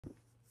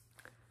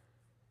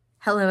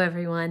Hello,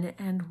 everyone,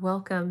 and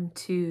welcome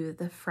to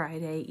the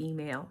Friday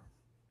email.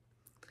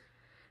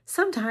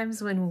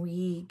 Sometimes when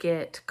we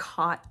get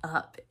caught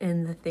up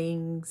in the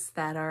things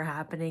that are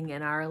happening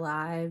in our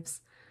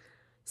lives,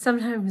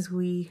 sometimes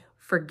we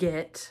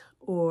forget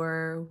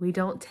or we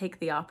don't take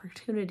the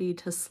opportunity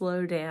to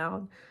slow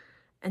down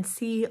and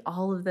see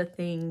all of the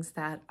things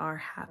that are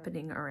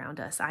happening around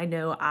us. I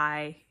know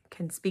I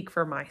can speak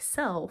for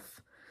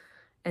myself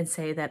and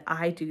say that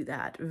I do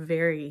that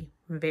very,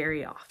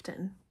 very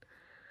often.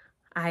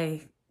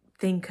 I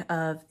think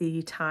of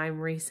the time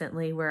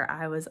recently where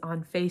I was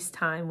on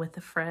FaceTime with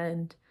a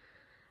friend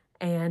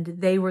and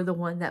they were the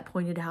one that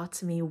pointed out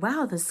to me,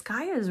 wow, the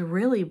sky is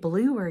really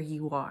blue where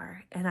you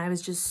are. And I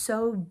was just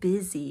so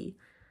busy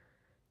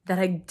that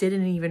I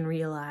didn't even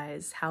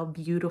realize how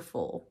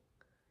beautiful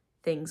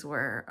things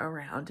were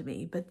around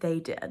me, but they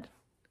did.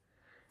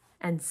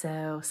 And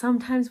so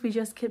sometimes we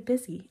just get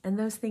busy and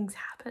those things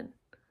happen.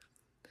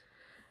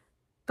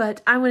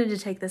 But I wanted to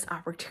take this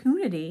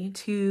opportunity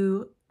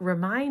to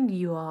remind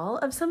you all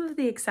of some of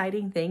the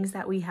exciting things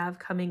that we have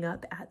coming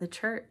up at the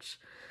church.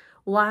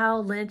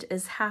 While Lent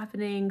is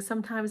happening,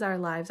 sometimes our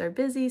lives are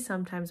busy,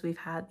 sometimes we've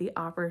had the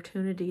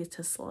opportunity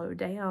to slow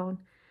down.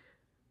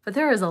 But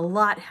there is a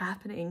lot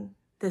happening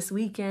this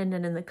weekend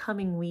and in the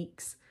coming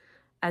weeks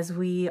as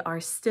we are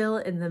still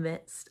in the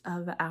midst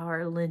of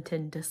our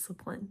Lenten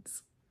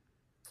disciplines.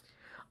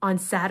 On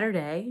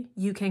Saturday,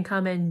 you can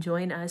come and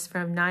join us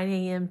from 9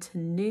 a.m. to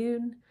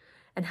noon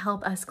and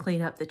help us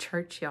clean up the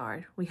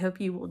churchyard. We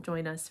hope you will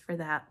join us for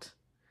that.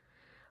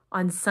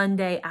 On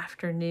Sunday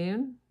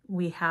afternoon,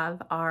 we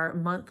have our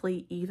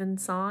monthly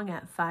evensong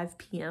at 5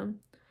 p.m.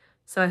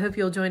 So I hope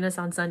you'll join us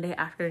on Sunday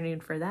afternoon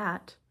for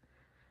that.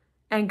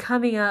 And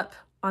coming up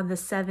on the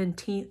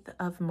 17th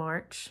of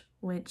March,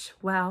 which,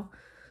 wow,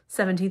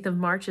 17th of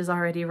March is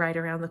already right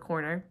around the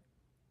corner.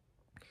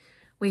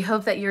 We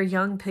hope that your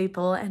young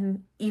people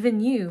and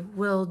even you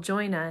will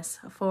join us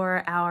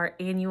for our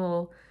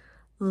annual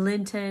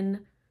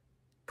Lenten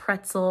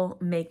pretzel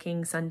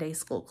making Sunday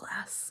school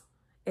class.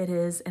 It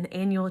is an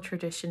annual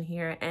tradition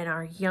here and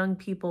our young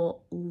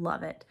people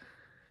love it.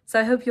 So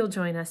I hope you'll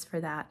join us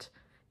for that.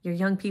 Your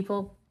young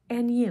people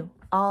and you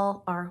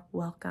all are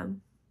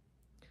welcome.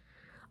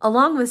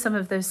 Along with some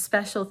of those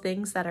special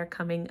things that are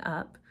coming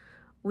up,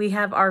 we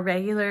have our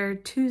regular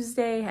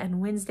Tuesday and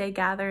Wednesday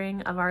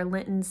gathering of our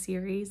Lenten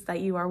series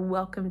that you are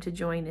welcome to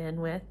join in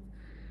with.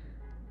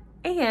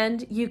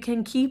 And you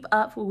can keep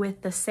up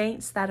with the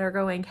saints that are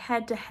going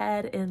head to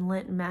head in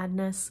Lent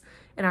Madness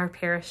in our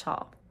parish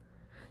hall.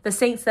 The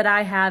saints that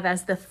I have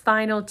as the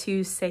final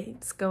two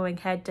saints going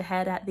head to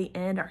head at the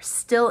end are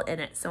still in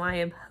it. So I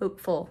am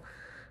hopeful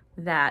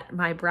that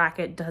my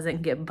bracket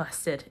doesn't get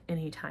busted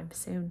anytime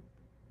soon.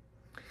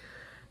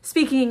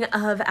 Speaking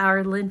of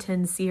our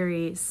Lenten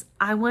series,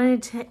 I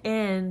wanted to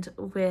end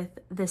with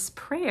this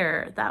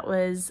prayer that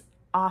was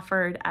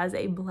offered as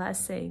a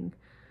blessing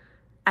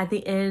at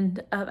the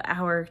end of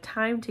our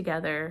time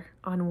together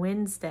on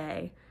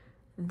Wednesday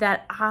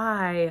that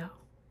I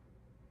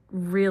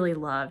really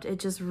loved. It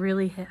just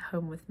really hit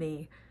home with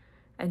me.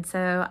 And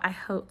so I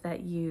hope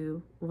that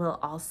you will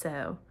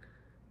also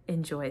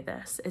enjoy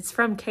this. It's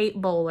from Kate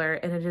Bowler,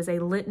 and it is a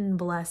Lenten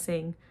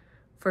blessing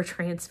for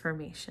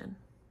transformation.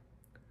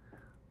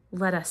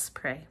 Let us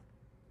pray.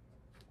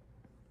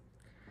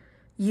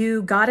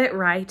 You got it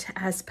right,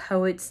 as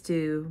poets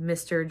do,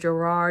 Mr.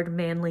 Gerard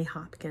Manley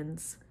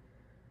Hopkins.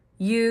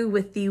 You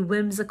with the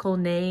whimsical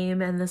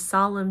name and the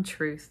solemn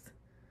truth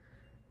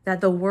that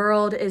the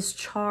world is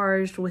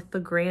charged with the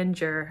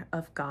grandeur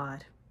of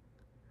God.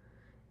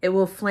 It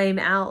will flame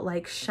out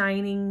like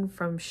shining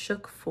from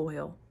shook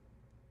foil.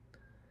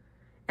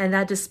 And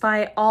that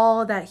despite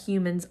all that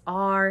humans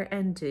are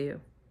and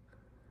do,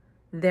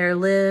 there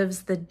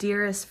lives the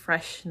dearest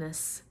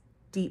freshness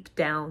deep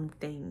down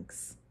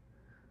things.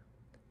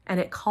 And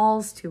it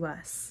calls to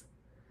us.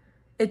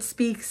 It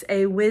speaks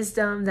a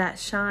wisdom that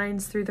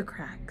shines through the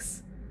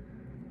cracks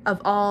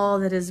of all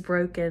that is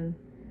broken,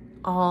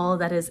 all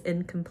that is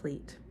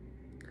incomplete.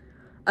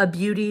 A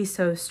beauty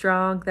so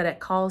strong that it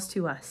calls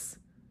to us,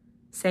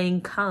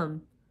 saying,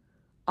 come,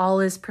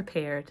 all is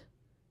prepared.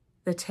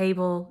 The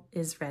table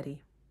is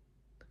ready.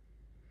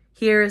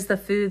 Here is the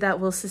food that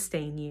will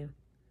sustain you,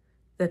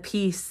 the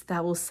peace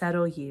that will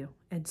settle you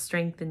and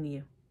strengthen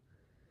you,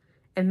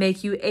 and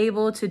make you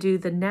able to do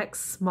the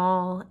next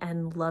small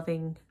and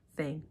loving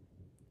thing.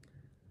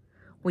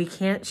 We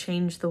can't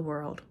change the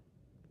world,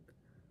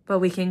 but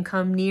we can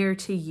come near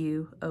to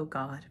you, O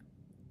God,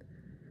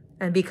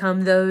 and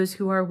become those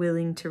who are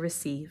willing to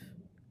receive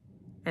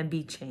and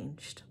be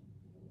changed.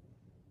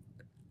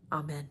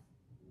 Amen.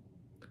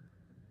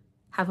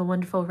 Have a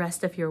wonderful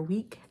rest of your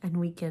week and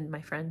weekend,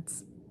 my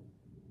friends.